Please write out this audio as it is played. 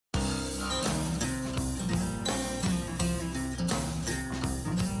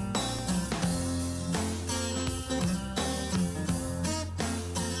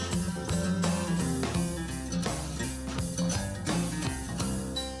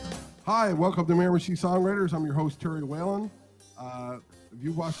Hi, welcome to Miramichi Songwriters. I'm your host, Terry Whalen. If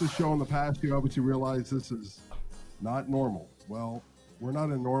you've watched this show in the past, you obviously realize this is not normal. Well, we're not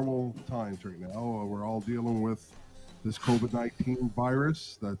in normal times right now. We're all dealing with this COVID-19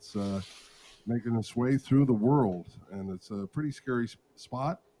 virus that's making its way through the world, and it's a pretty scary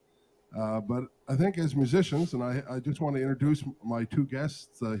spot. But I think as musicians, and I just want to introduce my two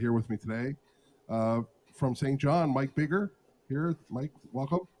guests here with me today. From St. John, Mike Biggar here. Mike,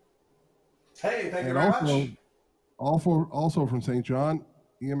 welcome. Hey, thank you very much. Also from St. John,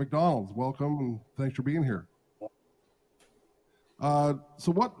 Ian MacDonald. Welcome, and thanks for being here.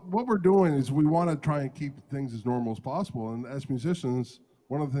 So what we're doing is we want to try and keep things as normal as possible. And as musicians,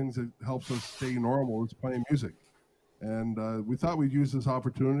 one of the things that helps us stay normal is playing music. And we thought we'd use this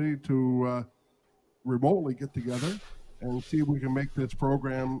opportunity to remotely get together and see if we can make this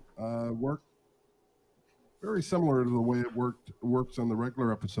program work very similar to the way it works on the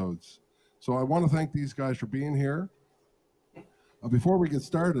regular episodes. So I want to thank these guys for being here. Before we get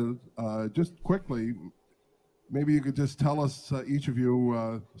started, just quickly, maybe you could just tell us, each of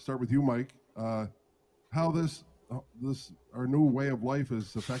you, start with you, Mike, how this our new way of life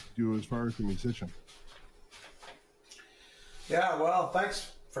has affected you as far as a musician. Yeah, well,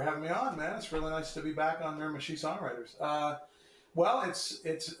 thanks for having me on, man. It's really nice to be back on Miramichi Songwriters. Well,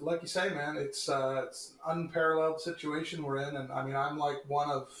 it's like you say, man. It's an unparalleled situation we're in, and I mean, I'm like one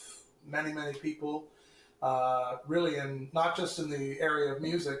of many people, really, in not just in the area of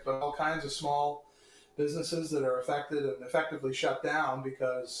music, but all kinds of small businesses that are affected and effectively shut down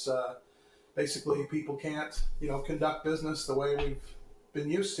because basically people can't, conduct business the way we've been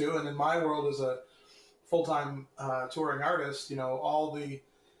used to. And in my world as a full-time touring artist, all the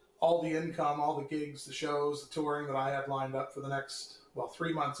income, all the gigs, the shows, the touring that I had lined up for the next,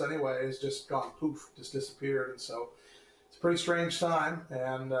 3 months anyway, has just gone poof, just disappeared. And so it's a pretty strange time,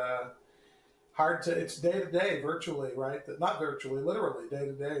 and it's day to day, virtually, right? Not virtually, literally day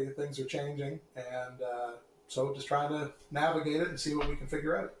to day, things are changing. And so just trying to navigate it and see what we can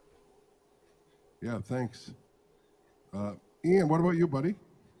figure out. Yeah, thanks. Ian, what about you, buddy?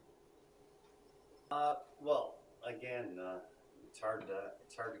 Well, again, it's hard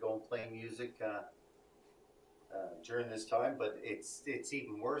to go and play music during this time, but it's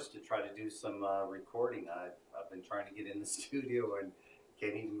even worse to try to do some recording. I've been trying to get in the studio and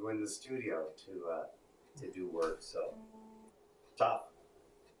can't even go in the studio to do work. So tough,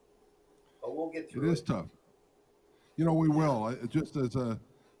 but we'll get through it. It is tough. We will. Just as a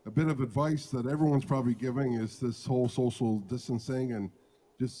bit of advice that everyone's probably giving is this whole social distancing and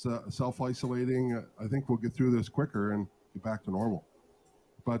just self-isolating. I think we'll get through this quicker and get back to normal.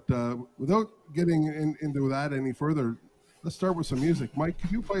 But without getting into that any further, let's start with some music. Mike,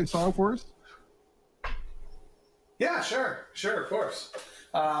 could you play a song for us? Yeah, sure, of course.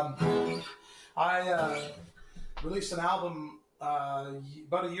 I released an album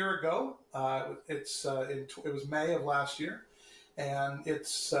about a year ago. It was May of last year, and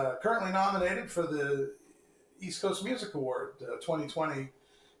it's currently nominated for the East Coast Music Award, 2020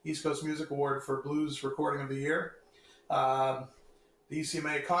 East Coast Music Award for Blues Recording of the Year. The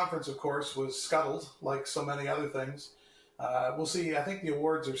ECMA conference, of course, was scuttled, like so many other things. We'll see. I think the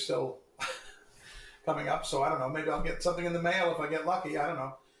awards are still coming up, so I don't know. Maybe I'll get something in the mail if I get lucky. I don't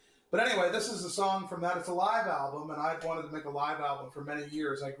know. But anyway, this is a song from that. It's a live album, and I've wanted to make a live album for many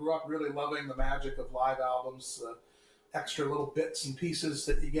years. I grew up really loving the magic of live albums, the extra little bits and pieces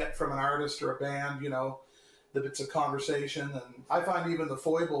that you get from an artist or a band, the bits of conversation. And I find even the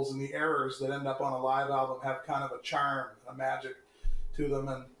foibles and the errors that end up on a live album have kind of a charm, a magic to them.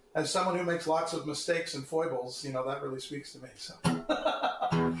 And as someone who makes lots of mistakes and foibles, that really speaks to me. So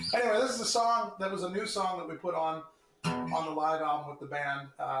anyway, this is a song that was a new song that we put on the live album with the band,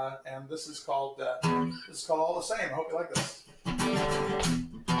 and this is called All the Same. I hope you like this.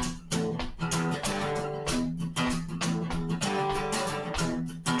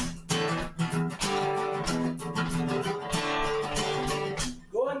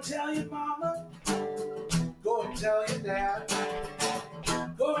 Go and tell your mama, go and tell your dad,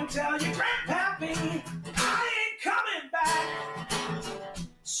 go and tell your grandpappy, I ain't coming back.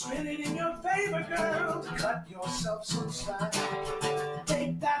 Spin it in your favor, girl, to cut yourself some slack.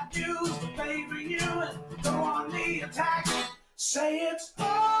 Take that news to favor you and go on the attack. Say it's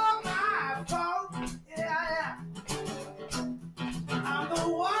all my fault, yeah. I'm the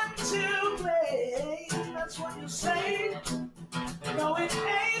one to blame, that's what you say. No, it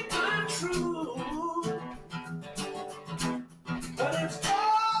ain't the truth, but it's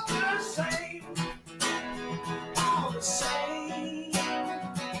all the same, all the same.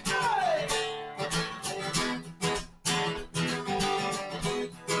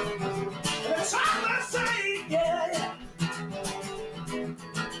 Hey!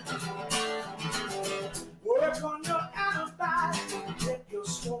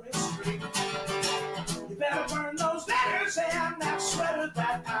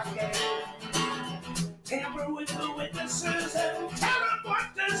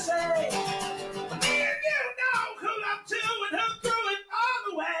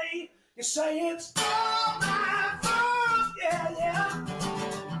 say it's all my fault, yeah, yeah.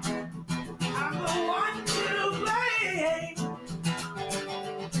 I'm the one to blame.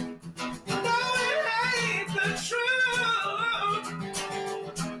 No, it ain't the truth,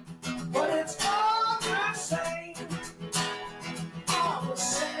 but it's all the same, all the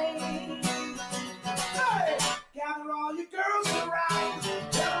same. Hey, gather all your girls around,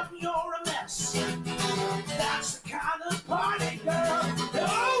 tell them you're a mess. That's the kind of party girl that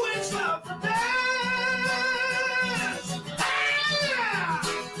always love the best. Ah!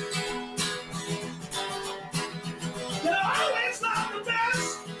 You always love the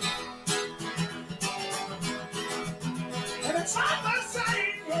best. And it's all the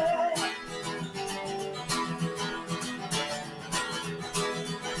same, yeah.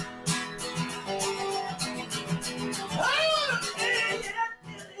 Oh, yeah, yeah,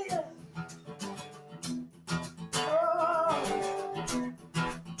 yeah, yeah. Oh.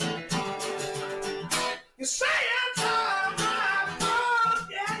 You say it's all my fault,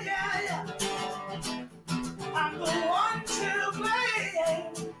 yeah, yeah, yeah. I'm the one to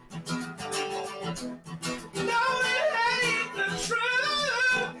blame. No, it ain't the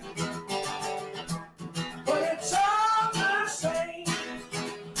truth, but it's all the same.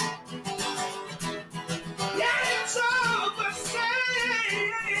 Yeah, it's all the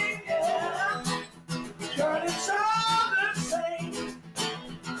same, yeah. Girl, it's all the same.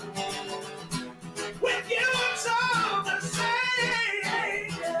 With you, it's all the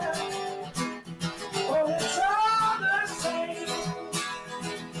same, yeah. Oh, it's all the same,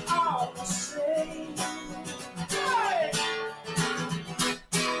 all the same. Hey!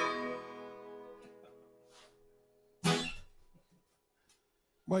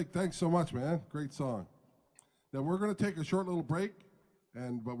 Mike, thanks so much, man. Great song. Now we're going to take a short little break,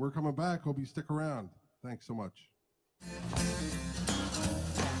 but we're coming back. Hope you stick around. Thanks so much.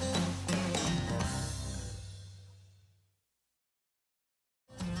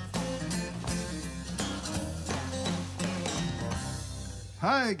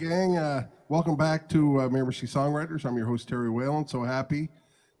 Hi, gang. Welcome back to Miramichi Songwriters. I'm your host, Terry Whalen. So happy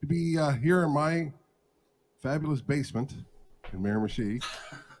to be here in my fabulous basement in Miramichi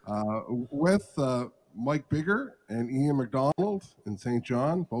with Mike Biggar and Ian MacDonald in St.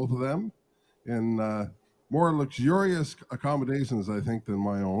 John, both of them, in more luxurious accommodations, I think, than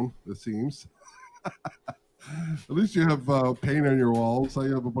my own, it seems. At least you have paint on your walls. I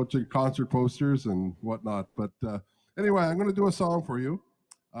have a bunch of concert posters and whatnot. But anyway, I'm going to do a song for you.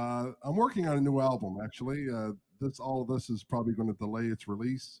 I'm working on a new album, actually. All of this is probably going to delay its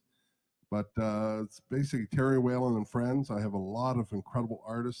release. But it's basically Terry Whalen and Friends. I have a lot of incredible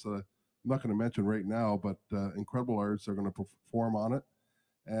artists that I'm not going to mention right now, but incredible artists are going to perform on it.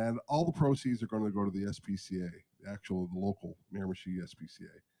 And all the proceeds are going to go to the SPCA, the local Miramichi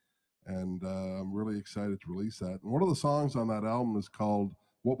SPCA. And I'm really excited to release that. And one of the songs on that album is called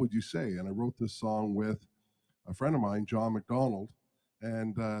What Would You Say? And I wrote this song with a friend of mine, John MacDonald.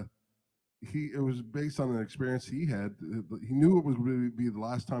 And it was based on an experience he had. He knew it was going to be the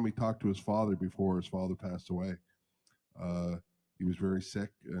last time he talked to his father before his father passed away. He was very sick,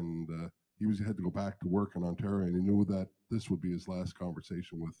 and he had to go back to work in Ontario, and he knew that this would be his last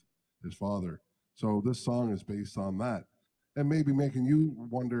conversation with his father. So this song is based on that, and maybe making you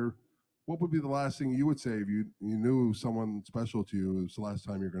wonder, what would be the last thing you would say if you knew someone special to you? It was the last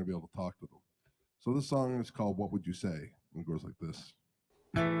time you're going to be able to talk to them. So this song is called What Would You Say? And it goes like this.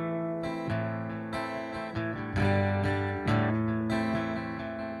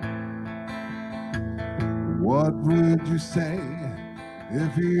 What would you say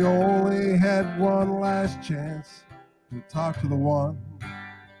if you only had one last chance to talk to the one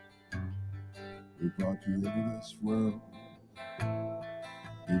who brought you into this world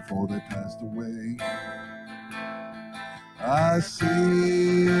before they passed away? I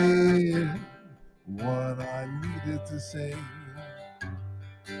see what I needed to say.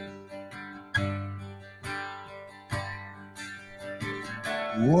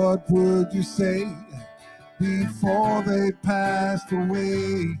 What would you say before they passed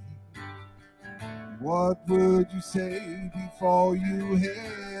away? What would you say before you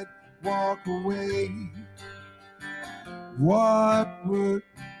had walked away? What would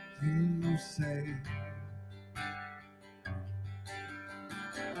you say?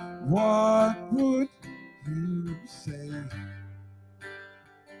 What would you say?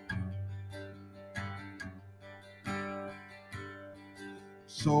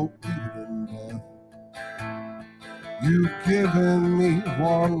 So even in death, you've given me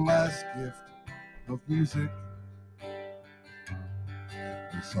one last gift of music.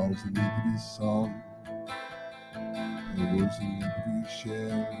 The songs that need to be sung, the words that need to be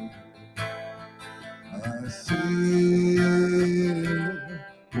shared. I said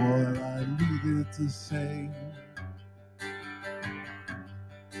what I needed to say.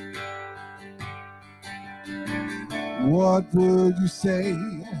 What would you say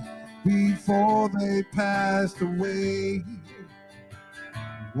before they passed away?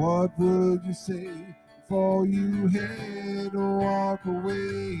 What would you say before you had to walk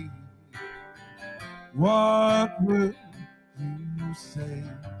away? What would you say?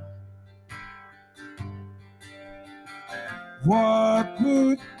 What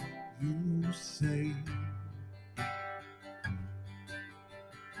would you say?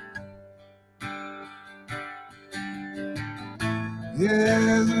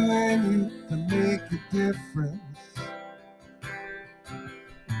 Yes, when you can make a difference,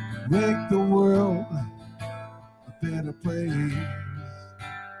 make the world a better place.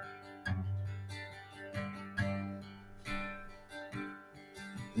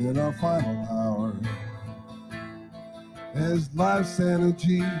 In our final hour, as life's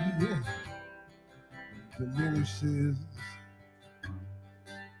energy diminishes,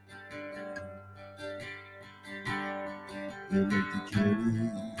 you make the journey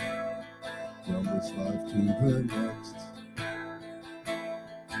from this life to the next.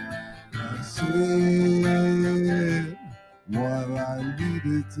 I said what I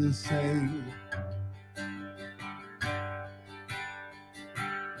needed to say.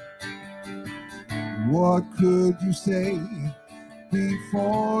 What could you say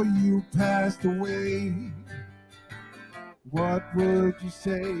before you passed away? What would you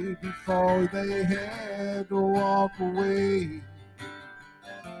say before they had to walk away?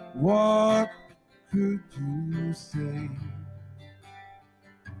 What could you say?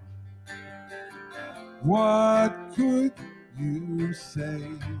 What could you say?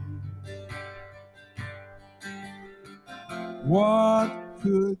 What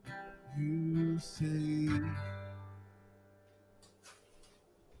could you say?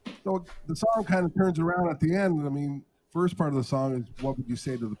 So the song kind of turns around at the end. I mean, first part of the song is what would you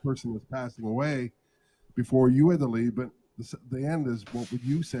say to the person that's passing away before you had to leave, but the end is what would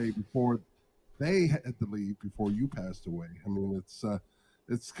you say before they had to leave, before you passed away. I mean,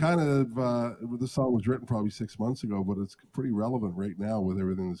 it's kind of the song was written probably 6 months ago, but it's pretty relevant right now with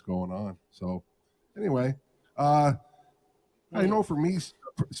everything that's going on. So anyway, I know for me,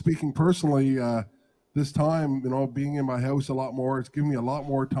 speaking personally, this time, being in my house a lot more, it's given me a lot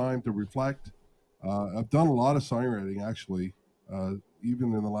more time to reflect. I've done a lot of songwriting, actually,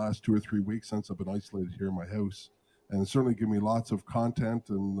 even in the last 2 or 3 weeks since I've been isolated here in my house. And it's certainly given me lots of content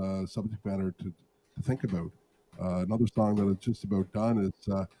and subject matter to think about. Another song that it's just about done is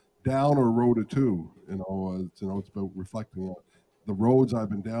Down or Road to Two. It's about reflecting on the roads I've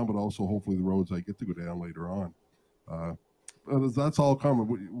been down, but also hopefully the roads I get to go down later on. That's all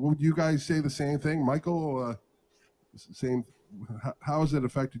coming. Would you guys say the same thing, Michael? Same. How has it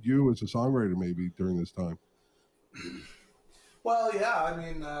affected you as a songwriter, maybe during this time? Well, yeah, I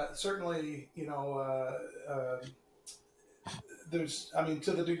mean, certainly, to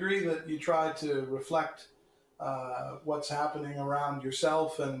the degree that you try to reflect what's happening around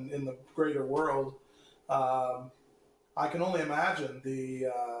yourself and in the greater world, I can only imagine the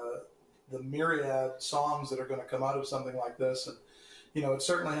myriad songs that are going to come out of something like this. And, it's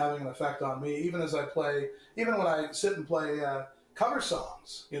certainly having an effect on me, even when I sit and play cover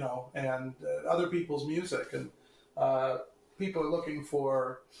songs, and other people's music. And people are looking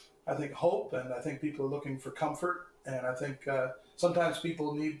for, I think, hope, and I think people are looking for comfort. And I think sometimes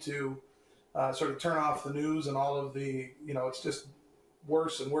people need to sort of turn off the news and all of the, it's just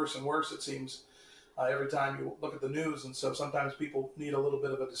worse and worse and worse, it seems, every time you look at the news. And so sometimes people need a little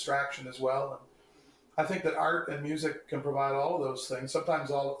bit of a distraction as well. And I think that art and music can provide all of those things, sometimes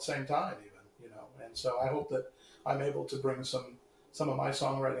all at the same time even, And so I hope that I'm able to bring some of my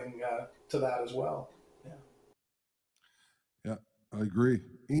songwriting to that as well. Yeah. Yeah, I agree.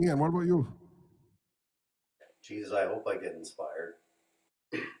 Ian, what about you? Jesus, I hope I get inspired.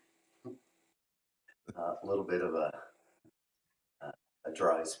 A little bit of a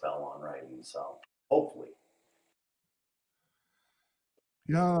dry spell on writing, so hopefully.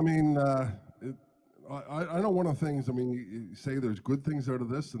 Yeah, I mean, I know one of the things. I mean, you say there's good things out of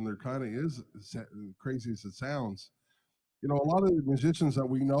this, and there kind of is, crazy as it sounds. A lot of the musicians that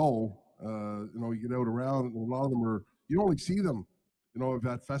we know, you get out around, and a lot of them you only see them,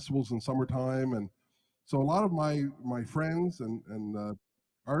 at festivals in summertime, and so a lot of my friends and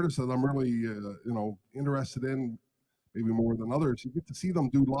artists that I'm really interested in, maybe more than others, you get to see them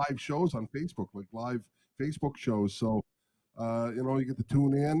do live shows on Facebook, like live Facebook shows. So you get to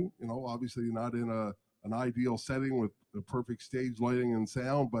tune in. Obviously you're not in an ideal setting with the perfect stage lighting and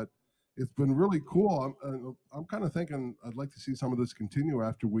sound, but it's been really cool. I'm kind of thinking I'd like to see some of this continue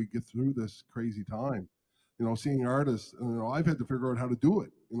after we get through this crazy time. You know, seeing artists. You know, I've had to figure out how to do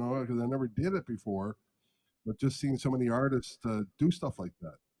it. You know, because I never did it before. But just seeing so many artists do stuff like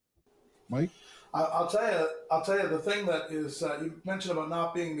that. Mike? I'll tell you the thing that is, you mentioned about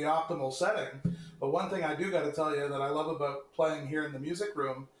not being the optimal setting, but one thing I do got to tell you that I love about playing here in the music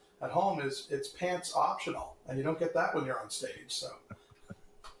room at home is it's pants optional, and you don't get that when you're on stage. So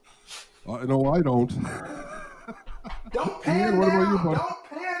No, I don't. don't pan Ian, what about you, down. buddy? Don't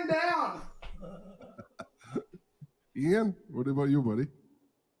pan down. Ian, what about you, buddy?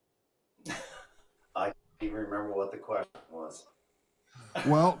 I can't even remember what the question was.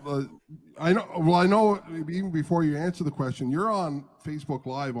 Well, I know. Well, I know. Even before you answer the question, you're on Facebook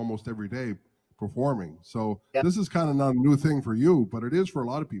Live almost every day performing. So Yeah. This is kind of not a new thing for you, but it is for a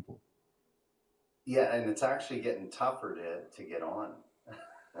lot of people. Yeah, and it's actually getting tougher to get on.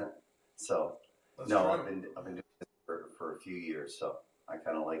 So That's no, right. I've been doing this for a few years, so I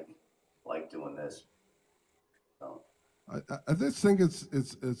kind of like doing this. So I just think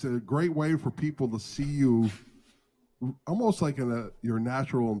it's a great way for people to see you, almost like in your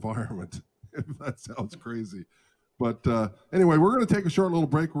natural environment. If that sounds crazy, but anyway, we're going to take a short little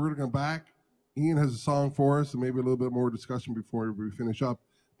break. We're going to come back. Ian has a song for us, and maybe a little bit more discussion before we finish up.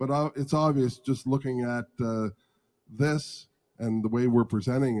 But it's obvious just looking at this and the way we're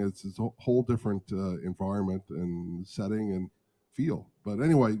presenting, it's a whole different environment and setting and feel. But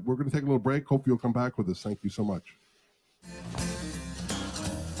anyway, we're going to take a little break. Hope you'll come back with us. Thank you so much.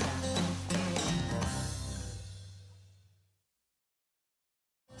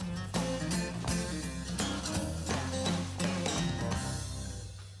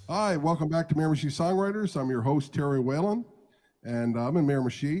 Hi, welcome back to Miramichi Songwriters. I'm your host, Terry Whalen, and I'm in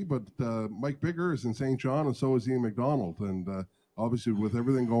Miramichi, but Mike Biggar is in St. John, and so is Ian MacDonald. And obviously, with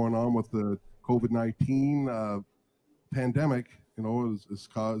everything going on with the COVID-19 pandemic, you know, is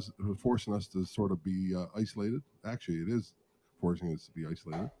forcing us to sort of be isolated. Actually, it is forcing us to be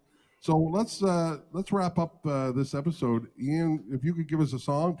isolated. So let's wrap up this episode. Ian, if you could give us a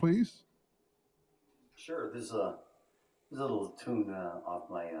song, please. sure, there's a little tune off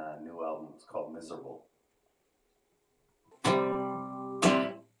my new album. It's called Miserable.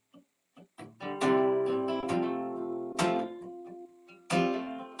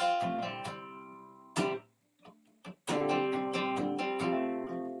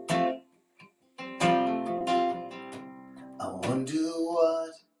 I wonder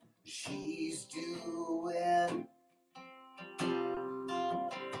what she's doing.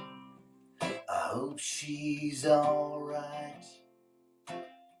 I hope she's alright.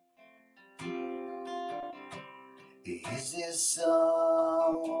 Is there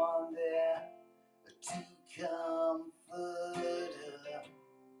someone there to comfort her,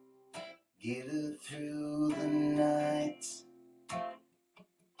 get her through the night?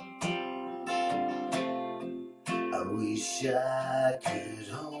 I wish I could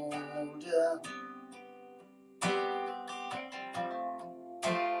hold her,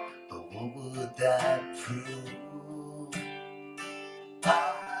 but what would that prove?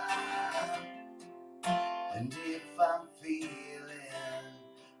 And if I'm feeling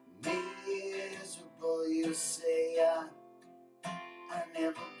miserable, you say I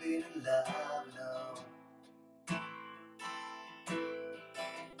never been in love, no.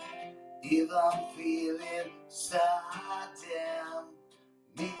 If I'm feeling so damn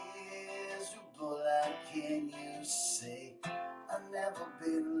miserable, how can you say I've never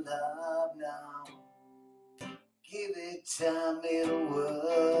been in love now? Give it time, it'll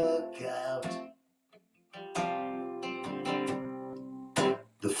work out.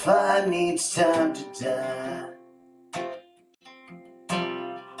 The fire needs time to die.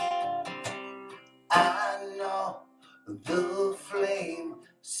 I know the flame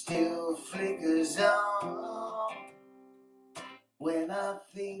still flickers on when I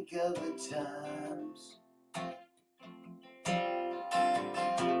think of the times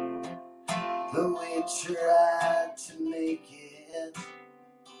though we tried to make it,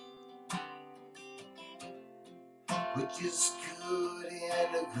 we just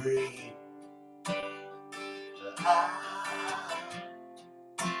couldn't agree.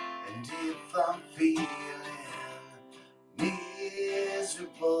 And if I'm feeling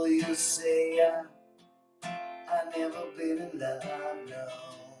miserable, you say I never been in love, no.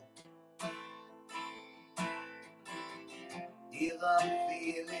 If I'm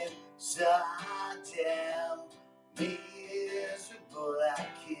feeling so damn miserable, how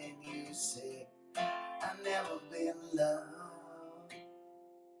can you say I've never been in love?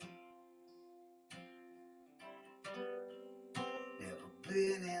 Never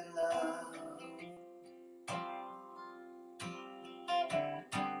been in love.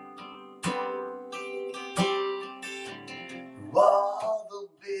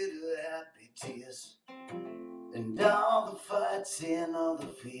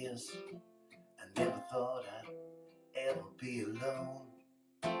 fears. I never thought I'd ever be alone.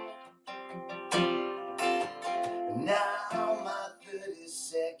 Now my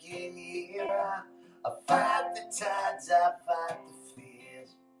 32nd year, I fight the tides, I fight the fears.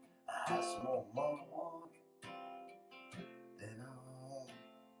 I smoke more than I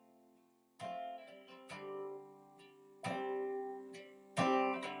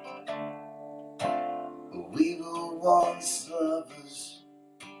own. We were once lovers,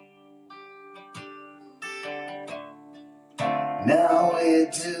 now we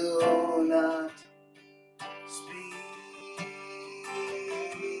do not speak.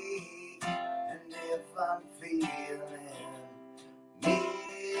 And if I'm feeling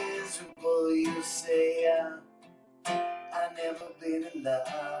miserable, you say I've never been in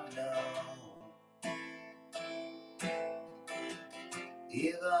love, no.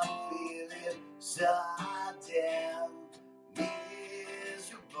 If I'm feeling so damn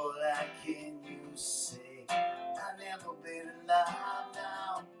miserable, how can you say I've never been in love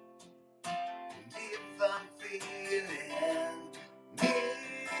now? And if I'm feeling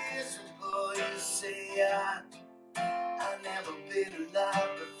miserable, you say I've never been in love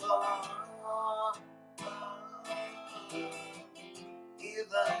before. If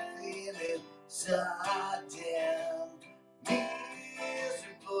I'm feeling so damn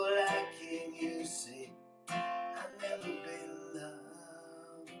miserable, how can you say I've never been in love?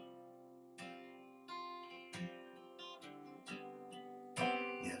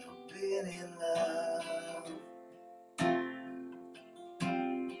 Never been in love.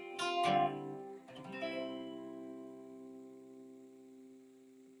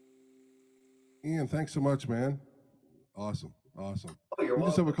 Ian, thanks so much, man. Awesome. Oh, you're We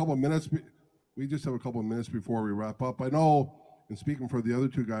just welcome. have a couple of minutes. We just have a couple of minutes before we wrap up. I know, and speaking for the other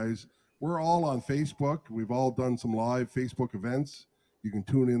two guys, we're all on Facebook. We've all done some live Facebook events. You can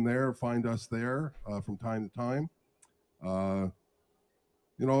tune in there, find us there from time to time. You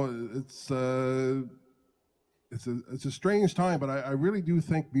know, it's a strange time, but I really do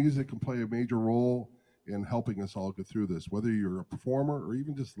think music can play a major role in helping us all get through this, whether you're a performer or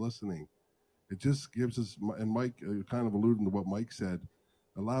even just listening. It just gives us, and Mike kind of alluding to what Mike said,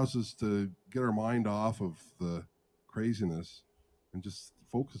 allows us to get our mind off of the craziness and just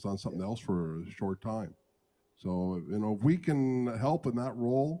focus on something else for a short time. So, you know, if we can help in that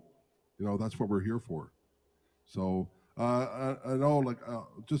role, you know, that's what we're here for. So I know, like,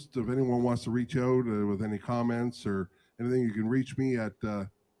 just if anyone wants to reach out with any comments or anything, you can reach me at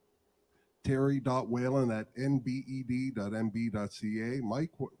terry.whalen@nbed.mb.ca.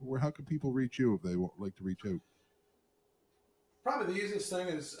 Mike, how can people reach you if they would like to reach out? Probably the easiest thing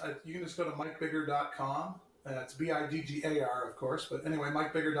is you can just go to mikebiggar.com. It's Biggar, of course. But anyway,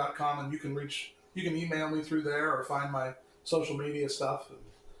 mikebiggar.com, and you can email me through there or find my social media stuff and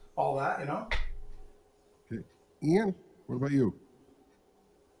all that, you know. Okay. Ian, what about you?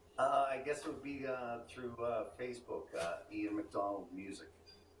 I guess it would be through Facebook, Ian MacDonald Music.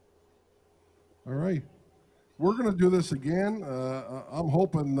 All right. We're going to do this again. I'm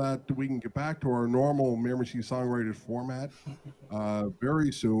hoping that we can get back to our normal Miramichi Songwriters format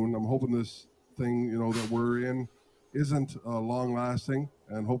very soon. I'm hoping this thing, you know, that we're in isn't long lasting,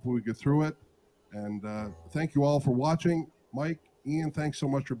 and hopefully we get through it. And thank you all for watching. Mike, Ian, thanks so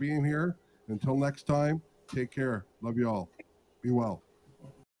much for being here. Until next time, take care. Love you all. Be well.